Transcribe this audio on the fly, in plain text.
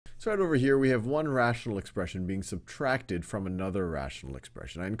So right over here, we have one rational expression being subtracted from another rational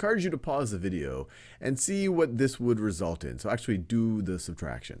expression. I encourage you to pause the video and see what this would result in. So actually do the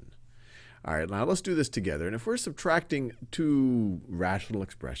subtraction. All right, now let's do this together. And if we're subtracting two rational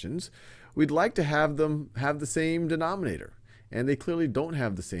expressions, we'd like to have them have the same denominator. And they clearly don't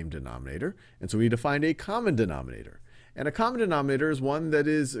have the same denominator. And so we need to find a common denominator. And a common denominator is one that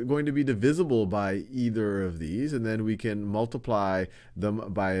is going to be divisible by either of these, and then we can multiply them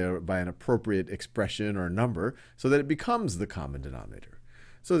by an appropriate expression or number so that it becomes the common denominator.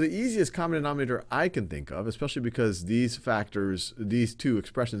 So the easiest common denominator I can think of, especially because these two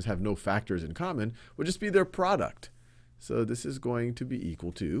expressions have no factors in common, would just be their product. So this is going to be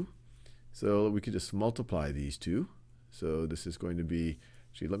equal to, so we could just multiply these two. So this is going to be,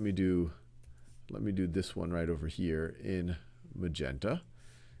 actually let me do this one right over here in magenta.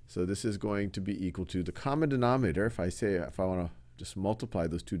 So this is going to be equal to the common denominator. If I want to just multiply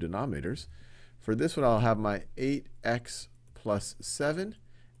those two denominators, for this one I'll have my 8x plus 7.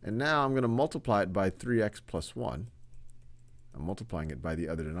 And now I'm going to multiply it by 3x plus 1. I'm multiplying it by the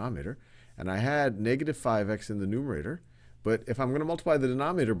other denominator. And I had negative 5x in the numerator. But if I'm going to multiply the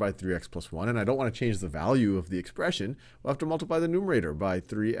denominator by 3x plus 1, and I don't want to change the value of the expression, we'll have to multiply the numerator by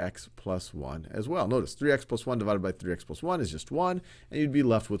 3x plus 1 as well. Notice 3x plus 1 divided by 3x plus 1 is just 1, and you'd be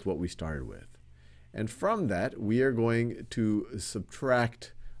left with what we started with. And from that, we are going to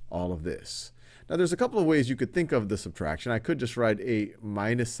subtract all of this. Now, there's a couple of ways you could think of the subtraction. I could just write a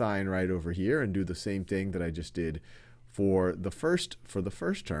minus sign right over here and do the same thing that I just did for the first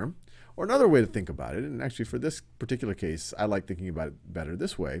term. Or another way to think about it, and actually for this particular case, I like thinking about it better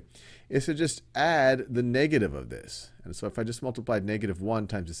this way, is to just add the negative of this. And so if I just multiplied negative 1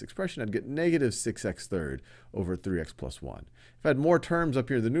 times this expression, I'd get negative 6x third over 3x plus 1. If I had more terms up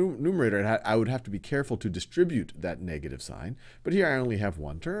here in the numerator, I would have to be careful to distribute that negative sign. But here I only have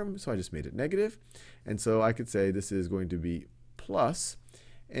one term, so I just made it negative. And so I could say this is going to be plus,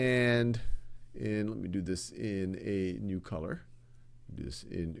 and let me do this in a new color. Do this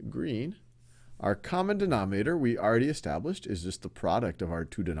in green. Our common denominator, we already established, is just the product of our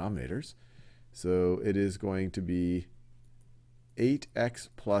two denominators. So it is going to be 8x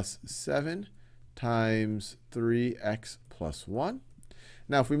plus 7 times 3x plus 1.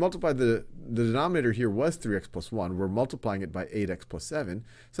 Now, if we multiply the denominator here was 3x plus 1, we're multiplying it by 8x plus 7.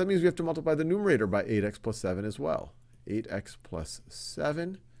 So that means we have to multiply the numerator by 8x plus 7 as well. 8x plus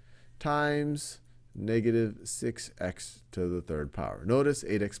 7 times negative 6x to the third power. Notice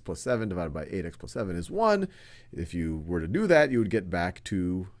 8x plus 7 divided by 8x plus 7 is 1. If you were to do that, you would get back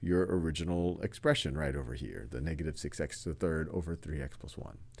to your original expression right over here, the negative 6x to the third over 3x plus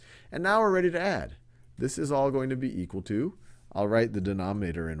 1. And now we're ready to add. This is all going to be equal to, I'll write the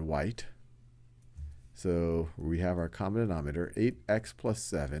denominator in white. So we have our common denominator, 8x plus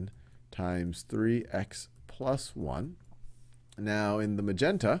 7 times 3x plus 1. Now in the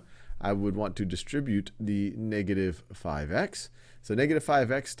magenta, I would want to distribute the negative 5x. So negative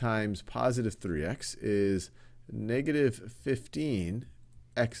 5x times positive 3x is negative 15x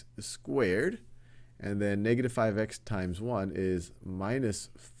squared. And then negative 5x times 1 is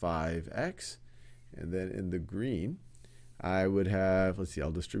minus 5x. And then in the green, I would have, let's see, I'll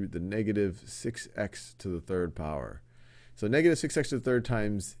distribute the negative 6x to the third power. So negative 6x to the third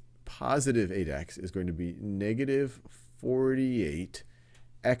times positive 8x is going to be negative 48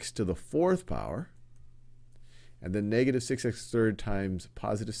 x to the fourth power, and then negative 6x third times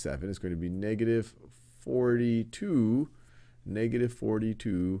positive 7 is going to be negative 42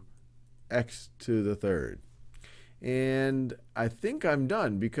 x to the third. And I think I'm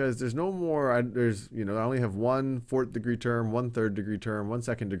done because there's no more, I only have one 4th degree term, one 3rd degree term, one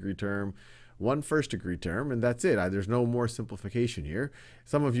 2nd degree term, one 1st degree term, and that's it. There's no more simplification here.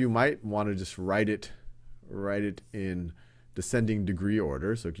 Some of you might want to just write it in descending degree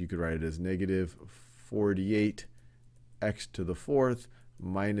order. So you could write it as negative 48 x to the fourth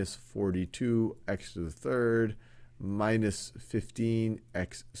minus 42 x to the third minus 15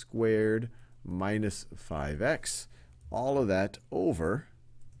 x squared minus 5x. All of that over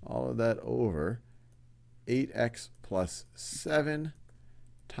 8x plus 7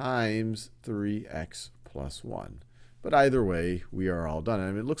 times 3x plus 1. But either way, we are all done. I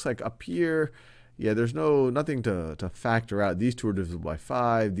mean, it looks like up here, yeah, there's nothing to factor out. These two are divisible by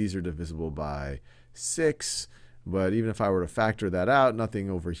 5. These are divisible by 6. But even if I were to factor that out, nothing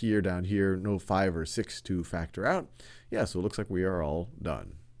over here, down here, no 5 or 6 to factor out. Yeah, so it looks like we are all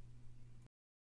done.